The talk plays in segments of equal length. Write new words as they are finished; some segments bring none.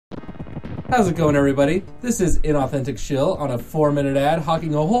How's it going, everybody? This is Inauthentic Shill on a 4-minute ad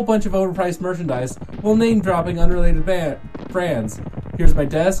hawking a whole bunch of overpriced merchandise while name-dropping unrelated brands. Here's my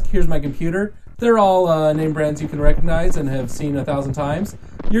desk, here's my computer. They're all name brands you can recognize and have seen 1,000 times.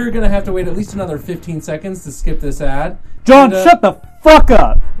 You're going to have to wait at least another 15 seconds to skip this ad. John, shut the fuck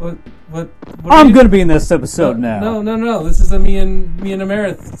up! What I'm going to be in this episode now. No. This is a me and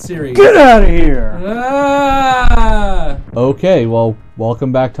Amarith series. Get out of here! Ah! Okay, well,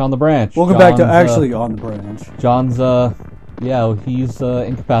 welcome back to On the Branch. Welcome back to actually On the Branch. John's, he's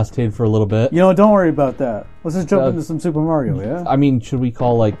incapacitated for a little bit. You know, don't worry about that. Let's just jump into some Super Mario, yeah? I mean, should we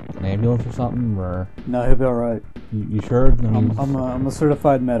call, like, an ambulance or something, or...? No, he'll be alright. You sure? I mean, I'm a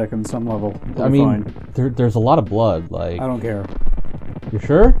certified medic on some level. There's a lot of blood, like... I don't care. You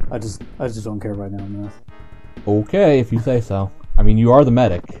sure? I just don't care right now, man. Okay, if you say so. I mean, you are the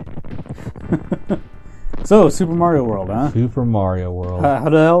medic. So, Super Mario World, huh? Super Mario World. How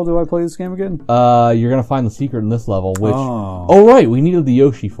the hell do I play this game again? You're gonna find the secret in this level, which... Oh, right, we needed the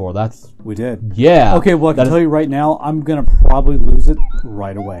Yoshi for, We did. Yeah. Okay, well, I can tell you right now, I'm gonna probably lose it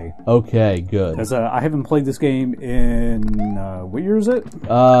right away. Okay, good. Because I haven't played this game in... what year is it?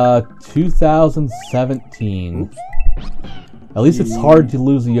 2017. Oops. At least it's hard to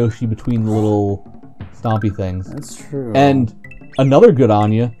lose the Yoshi between the little stompy things. That's true. And another good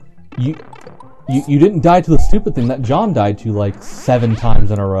on you, you didn't die to the stupid thing that John died to like 7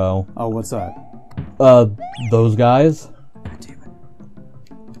 times in a row. Oh, what's that? Those guys. God damn it.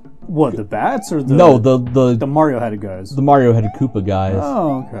 What, the bats or the... No, the Mario-headed guys. The Mario-headed Koopa guys.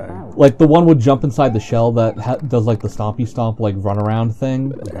 Oh, okay. Like the one would jump inside the shell that does like the stompy stomp like run around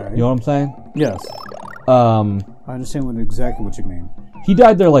thing. Okay. You know what I'm saying? Yes. I understand exactly what you mean. He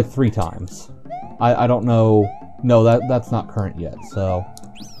died there like 3 times. I don't know. No, that's not current yet. So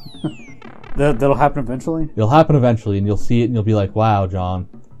that'll happen eventually. It'll happen eventually, and you'll see it, and you'll be like, "Wow, John,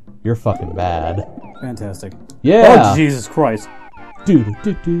 you're fucking bad." Fantastic. Yeah. Oh, Jesus Christ. Dude.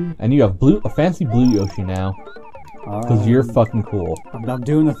 And you have a fancy blue Yoshi now. Because you're fucking cool. I'm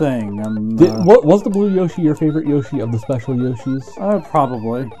doing the thing. What was the blue Yoshi your favorite Yoshi of the special Yoshis?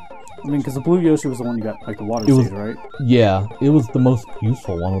 Probably. I mean, because the blue Yoshi was the one you got, like, the water seed, right? Yeah, it was the most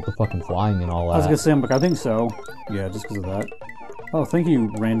useful one with the fucking flying and all that. I was gonna say, I think so. Yeah, just because of that. Oh, thank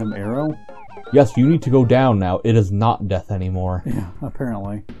you, random arrow. Yes, you need to go down now. It is not death anymore. Yeah,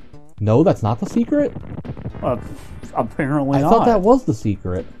 apparently. No, that's not the secret? Apparently not. I thought that was the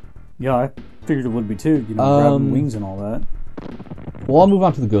secret. Yeah, I figured it would be too, grabbing wings and all that. Well, I'll move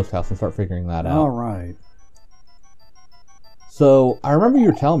on to the ghost house and start figuring that out. Alright. So, I remember you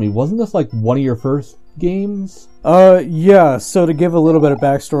were telling me, wasn't this like one of your first games? Yeah, so to give a little bit of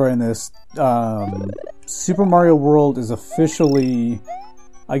backstory on this, Super Mario World is officially,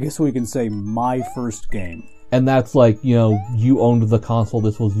 I guess we can say, my first game. And that's like, you owned the console,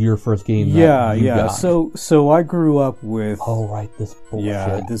 this was your first game that you got. So I grew up with... Oh, right, this bullshit.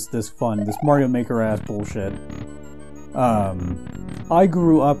 Yeah, this Mario Maker ass bullshit. I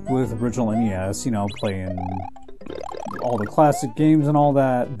grew up with original NES, playing all the classic games and all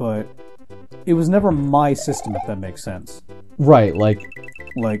that, but it was never my system, if that makes sense. Right, like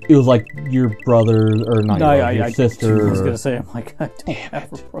it was like your brother, or not your sister. I was gonna say, I'm like, I don't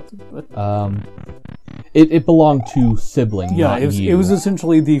have a brother, but... It belonged to sibling, not it was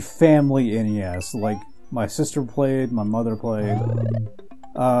essentially the family NES. Like, my sister played, my mother played,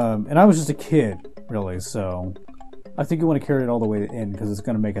 and I was just a kid, really, so... I think you want to carry it all the way in, because it's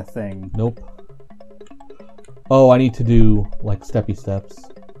gonna make a thing. Nope. Oh, I need to do, like, steppy steps.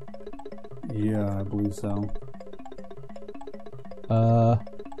 Yeah, I believe so.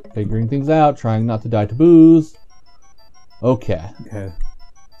 Figuring things out, trying not to die to booze. Okay. Okay.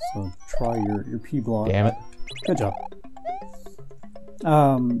 So, try your P block. Damn it. Good job.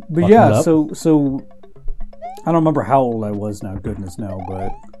 But yeah, so... I don't remember how old I was now, goodness no,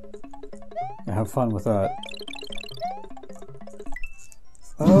 but... I have fun with that.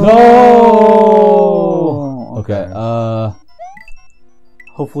 No! Okay,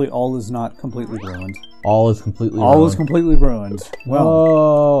 hopefully all is not completely ruined. All is completely ruined. Well...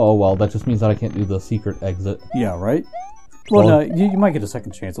 Oh, well, that just means that I can't do the secret exit. Yeah, right? Well, no, you might get a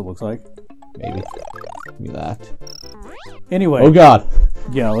second chance, it looks like. Maybe. Give me that. Anyway. Oh, God.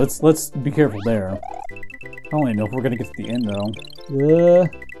 Yeah, let's be careful there. I don't even know if we're gonna get to the end, though.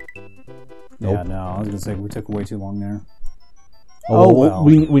 Nope. Yeah, no, I was gonna say we took way too long there. Oh, well.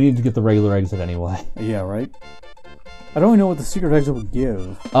 We need to get the regular exit anyway. Yeah, right? I don't even know what the secret exit would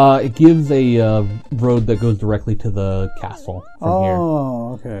give. It gives a road that goes directly to the castle from here.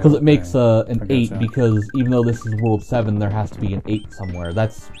 Oh, okay. Because it makes an 8, because even though this is World 7, there has to be an 8 somewhere.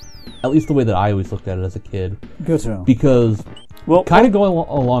 That's at least the way that I always looked at it as a kid. Gotcha. Because Well, kind of going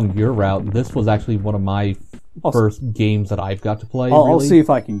along your route, this was actually one of my first games that I've got to play. I'll see if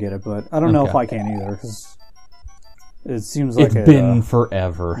I can get it, but I don't know if I can either, because it seems like it's been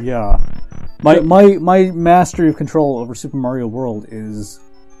forever. Yeah. My mastery of control over Super Mario World is,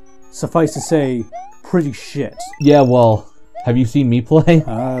 suffice to say, pretty shit. Yeah, well, have you seen me play?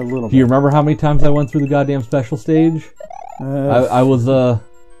 A little bit. Do you remember how many times I went through the goddamn special stage? I was a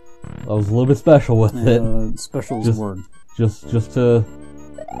little bit special with it. Special is a word. Just to...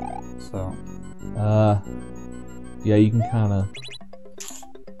 So... yeah, you can kind of...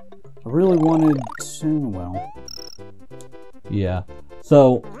 I really wanted to... Well... Yeah.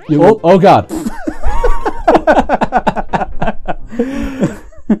 So... Oh God!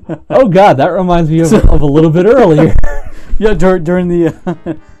 Oh God, that reminds me of a little bit earlier. Yeah, during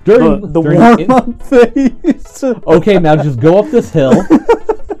the during warm-up phase. Okay, now just go up this hill.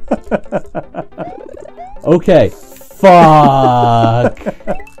 Okay. Fuck.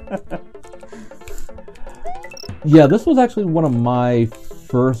 Yeah, this was actually one of my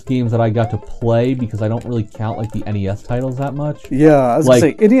first games that I got to play because I don't really count like the NES titles that much. Yeah, I was gonna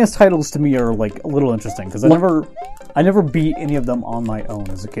say NES titles to me are like a little interesting because I never beat any of them on my own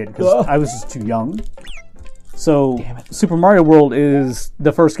as a kid because I was just too young. So Super Mario World is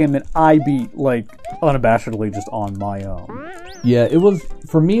the first game that I beat like unabashedly just on my own. Yeah, it was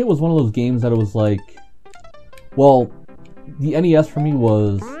for me. It was one of those games that it was like, well, the NES for me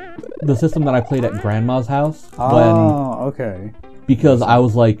was the system that I played at Grandma's house. Okay. Because I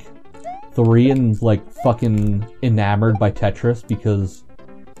was like 3 and like fucking enamored by Tetris because,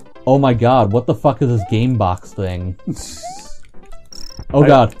 oh my God, what the fuck is this game box thing? Oh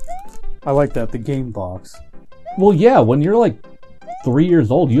God. I like that, the game box. Well, yeah, when you're like 3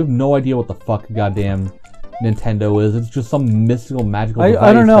 years old, you have no idea what the fuck goddamn Nintendo is. It's just some mystical, magical device.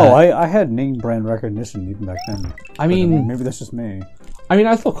 I don't know. I had name brand recognition even back then. I mean... maybe that's just me. I mean,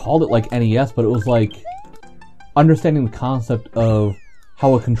 I still called it like NES, but it was like understanding the concept of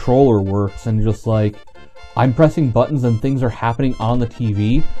how a controller works and just like, I'm pressing buttons and things are happening on the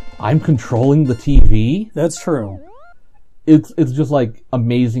TV. I'm controlling the TV. That's true. It's just like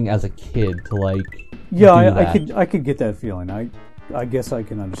amazing as a kid to like. Yeah, I could get that feeling. I guess I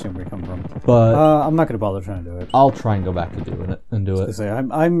can understand where you're coming from. But I'm not going to bother trying to do it. I'll try and go back to doing it and do it. I was gonna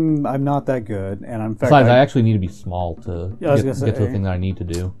say, I'm not that good, and in fact, besides, I actually need to be small to get to say, the thing that I need to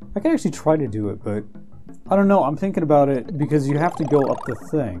do. I can actually try to do it, but I don't know. I'm thinking about it because you have to go up the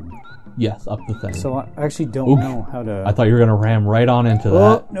thing. Yes, up the thing. So I actually don't know how to. I thought you were gonna ram right on into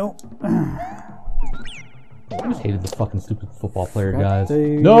that. No. I just hated this fucking stupid football player, guys.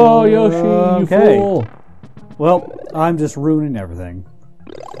 No, No, Yoshi, you fool! Well, I'm just ruining everything.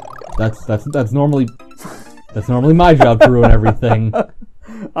 That's normally my job to ruin everything.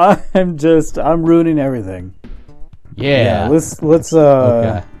 I'm ruining everything. Yeah. Let's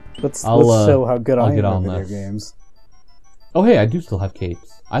Okay. let's show how good I am on at video this. games. Oh hey, I do still have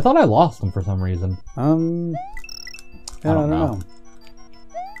capes. I thought I lost them for some reason. I don't know.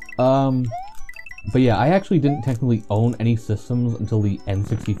 But yeah, I actually didn't technically own any systems until the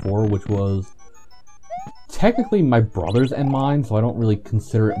N64, which was technically my brother's and mine, so I don't really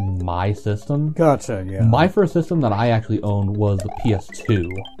consider it my system. Gotcha, yeah. My first system that I actually owned was the PS2.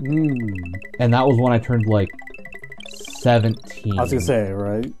 And that was when I turned like 17. I was gonna say,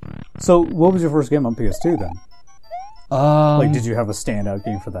 right? So, what was your first game on PS2 then? Like, did you have a standout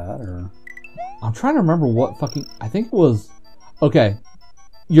game for that, or? I'm trying to remember what fucking... I think it was... Okay.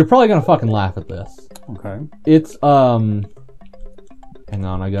 You're probably gonna fucking laugh at this. Okay. It's, Hang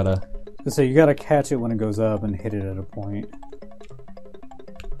on, I gotta... So you gotta catch it when it goes up and hit it at a point.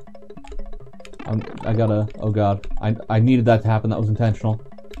 I gotta... Oh god. I needed that to happen. That was intentional.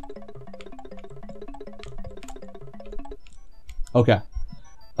 Okay.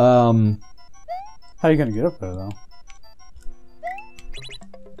 How are you gonna get up there, though?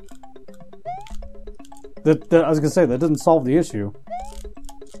 I was gonna say, that doesn't solve the issue.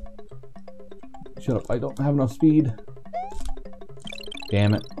 Shut up, I don't have enough speed.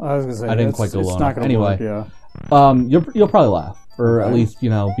 Damn it. I was gonna say, I didn't quite go low enough. Anyway. Work, yeah. You'll probably laugh. Or at least, be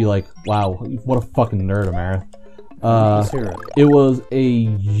like, wow, what a fucking nerd, Amarith. Let's hear it. It was a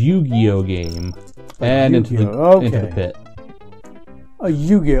Yu-Gi-Oh game. And into the pit. A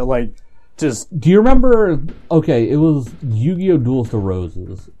Yu-Gi-Oh, like, just... Do you remember... Okay, it was Yu-Gi-Oh! Duels to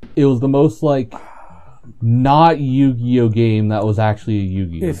Roses. It was the most, like, not Yu-Gi-Oh! Game that was actually a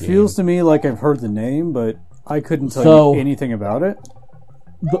Yu-Gi-Oh! game. It feels to me like I've heard the name, but I couldn't tell you anything about it.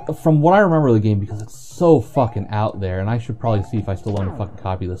 From what I remember of the game, because it's so fucking out there, and I should probably see if I still own a fucking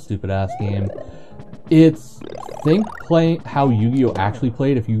copy of this stupid-ass game. It's... Think how Yu-Gi-Oh! Actually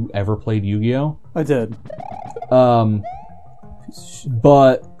played, if you ever played Yu-Gi-Oh! I did.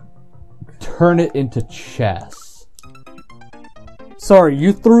 but turn it into chess. Sorry,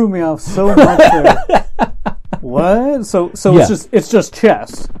 you threw me off so much there. What? So Yeah. it's just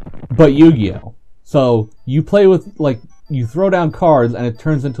chess. But Yu-Gi-Oh! So you play with, like, you throw down cards and it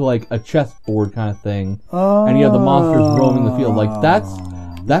turns into, like, a chessboard kind of thing. And you have the monsters roaming the field. Like,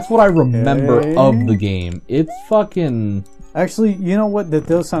 that's what I remember of the game. It's fucking... Actually, you know what? That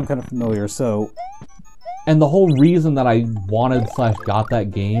does sound kind of familiar, so... And the whole reason that I wanted/got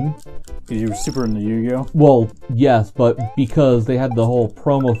that game... You were super into Yu-Gi-Oh? Well, yes, but because they had the whole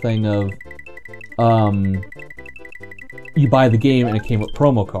promo thing of... you buy the game and it came with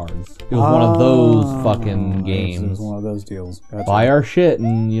promo cards. It was one of those fucking games. It was one of those deals. Gotcha. Buy our shit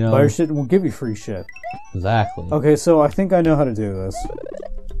and, you know... Buy our shit and we'll give you free shit. Exactly. Okay, so I think I know how to do this.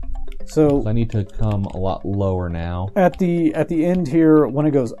 So I need to come a lot lower now. at the end here, when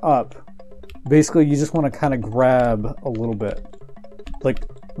it goes up, basically you just want to kind of grab a little bit. Like,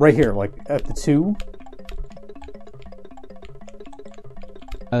 right here, like at the 2.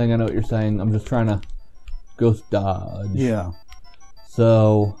 I think I know what you're saying. I'm just trying to ghost dodge. Yeah.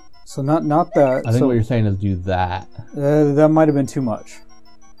 So not that. I think what you're saying is do that. That might have been too much.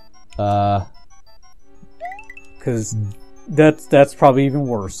 Because that's probably even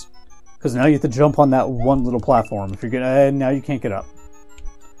worse. Because now you have to jump on that one little platform. If you're gonna, now you can't get up.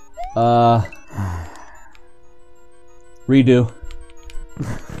 Redo.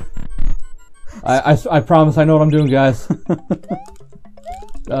 I promise I know what I'm doing, guys.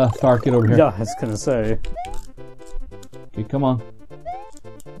 Stark, get over here. Yeah, I was gonna say. Okay, come on.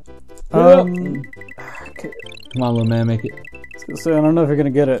 Okay. Come on, little man, make it. So I don't know if you're gonna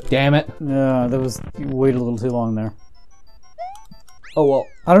get it. Damn it. Yeah, you waited a little too long there. Oh well.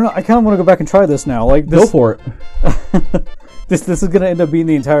 I don't know. I kind of want to go back and try this now. Like, Go for it. this is gonna end up being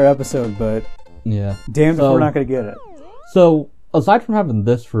the entire episode, but Yeah. damned if we're not gonna get it. So, aside from having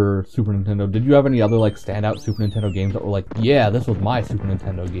this for Super Nintendo, did you have any other like standout Super Nintendo games that were like, yeah, this was my Super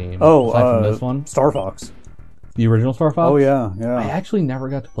Nintendo game? Oh, aside from this one, Star Fox. the original Star Fox. Oh yeah, I yeah. actually never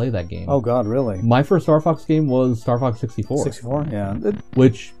got to play that game. Oh god, really? My first Star Fox game was Star Fox 64. 64, yeah.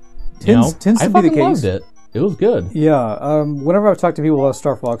 Which Tends to I be the fucking case. loved it. It was good. Yeah, whenever I've talked to people about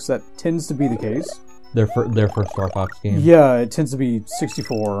Star Fox, that tends to be the case. Their first Star Fox game. Yeah, it tends to be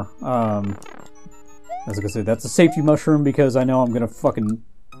 64. As I can say, that's a safety mushroom because I know I'm gonna fucking...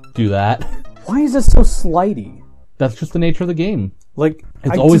 Do that. Why is it so slidey? That's just the nature of the game. Like,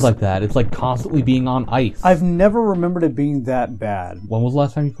 It's always like that. It's like constantly being on ice. I've never remembered it being that bad. When was the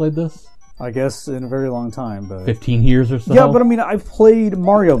last time you played this? I guess in a very long time, but... 15 years or so? Yeah, but I mean, I've played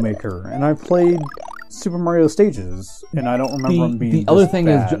Mario Maker, and I played Super Mario Stages, and I don't remember them being The other this thing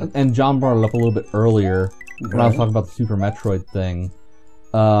bad. is, and John brought it up a little bit earlier when I was Okay. talking about the Super Metroid thing,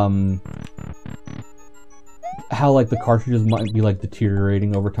 how like the cartridges might be like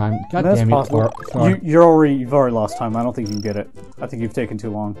deteriorating over time. God That's damn it! possible. Sorry. You've already lost time. I don't think you can get it. I think you've taken too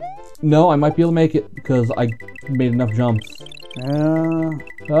long. No, I might be able to make it because I made enough jumps. I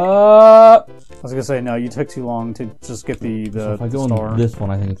was gonna say no. You took too long to just get the So if I the go star. in this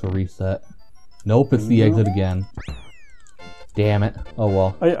one, I think it's a reset. Nope, it's the exit again. Damn it. Oh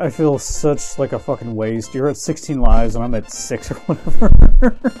well. I feel such like a fucking waste. You're at 16 lives and I'm at 6 or whatever.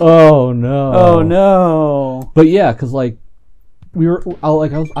 Oh no. Oh no. But yeah, because like I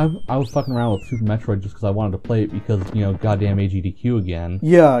was fucking around with Super Metroid just because I wanted to play it because goddamn AGDQ again.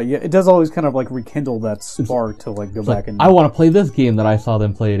 Yeah, it does always kind of like rekindle that spark to like go back and. I want to play this game that I saw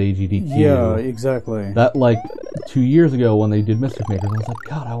them play at AGDQ. Yeah, exactly. That like 2 years ago when they did Mystic Makers, I was like,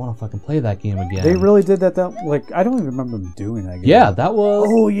 God, I want to fucking play that game again. They really did that. Like I don't even remember them doing that game. Yeah, that was.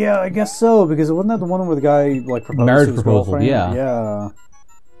 Oh yeah, I guess so because it wasn't that the one where the guy like proposed Marriage to his proposal, girlfriend? yeah. Yeah.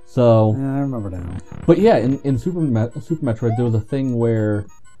 So. Yeah, I remember that. But yeah, in Super Metroid, there was a thing where,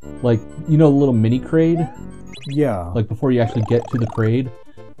 like, the little mini crate, Yeah. like before you actually get to the crate,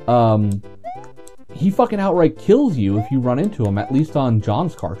 he fucking outright kills you if you run into him. At least on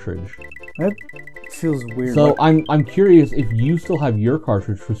John's cartridge. That feels weird. So I'm curious if you still have your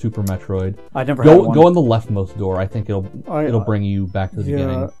cartridge for Super Metroid. I never had one. Go in the leftmost door. I think it'll bring you back to the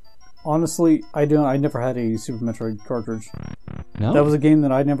beginning. Honestly, I don't. I never had a Super Metroid cartridge. No, That was a game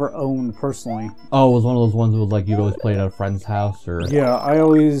that I never owned personally. oh, it was one of those ones that was like you'd always play it at a friend's house or. Yeah, I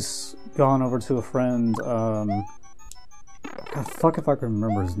always gone over to a friend. God, fuck if I can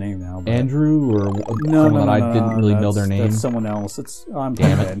remember his name now. But Andrew or no, someone that I didn't really know their name. That's someone else. I'm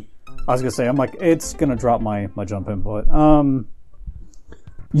Damn it. dead. I was gonna say I'm like it's gonna drop my jump input.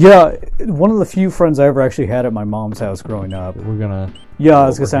 Yeah, one of the few friends I ever actually had at my mom's house growing up. We're gonna. Yeah, I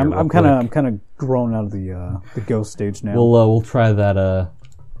was gonna say Over here I'm real kind of grown out of the ghost stage now. We'll try that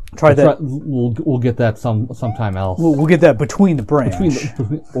Try that. We'll get that sometime else. We'll get that between the branch.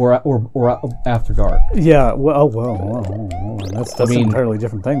 Or after dark. Yeah. Well. That's an entirely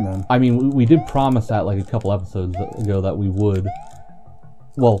different thing then. I mean, we did promise that like a couple episodes ago that we would.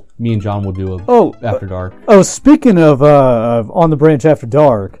 Well, me and John will do after dark. Oh, speaking of on the branch after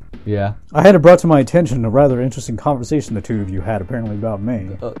dark. Yeah. I had it brought to my attention a rather interesting conversation the two of you had apparently about me.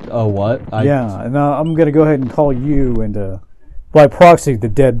 What? Yeah, and I'm going to go ahead and call you and by proxy the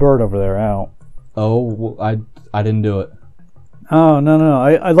dead bird over there out. Oh, I didn't do it. Oh, no.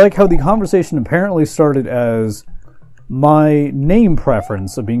 I like how the conversation apparently started as my name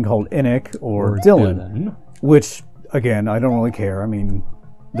preference of being called Enek or Dylan, which, again, I don't really care. I mean,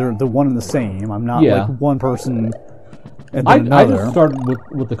 they're the one and the same. I'm not like one person and then another. I just started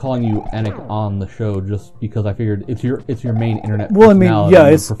with the calling you Enek on the show just because I figured it's your main internet. Well, I mean, yeah,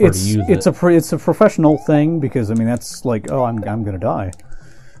 it's a professional thing because I mean that's like I'm gonna die.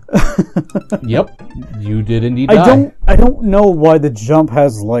 Yep, you did indeed die. I don't know why the jump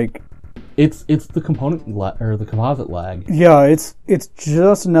has like. It's the component or the composite lag. Yeah, it's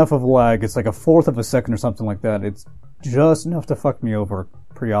just enough of lag. It's like a fourth of a second or something like that. It's just enough to fuck me over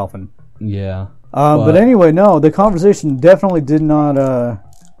pretty often. Yeah. But anyway, no, the conversation definitely did not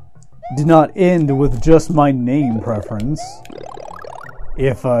end with just my name preference.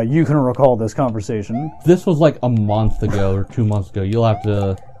 If you can recall this conversation. This was like a month ago or 2 months ago. You'll have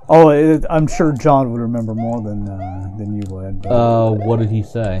to. Oh, I'm sure John would remember more than you would. What did he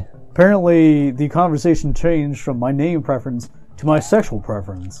say? Apparently, the conversation changed from my name preference to my sexual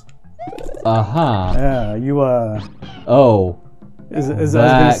preference. Yeah, you Oh. As I was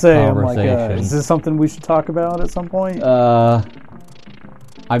gonna say, I'm like, is this something we should talk about at some point? I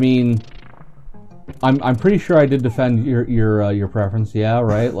mean, I'm pretty sure I did defend your preference. Yeah,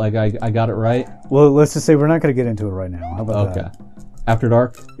 right. Like I got it right. Well, let's just say we're not gonna get into it right now. How about that? Okay. After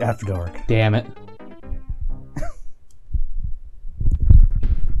dark. After dark. Damn it.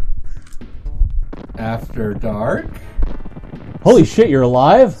 After dark. Holy shit, you're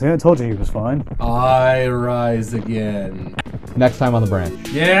alive? See, I told you he was fine. I rise again. Next time on the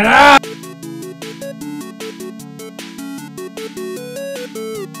branch. Get up!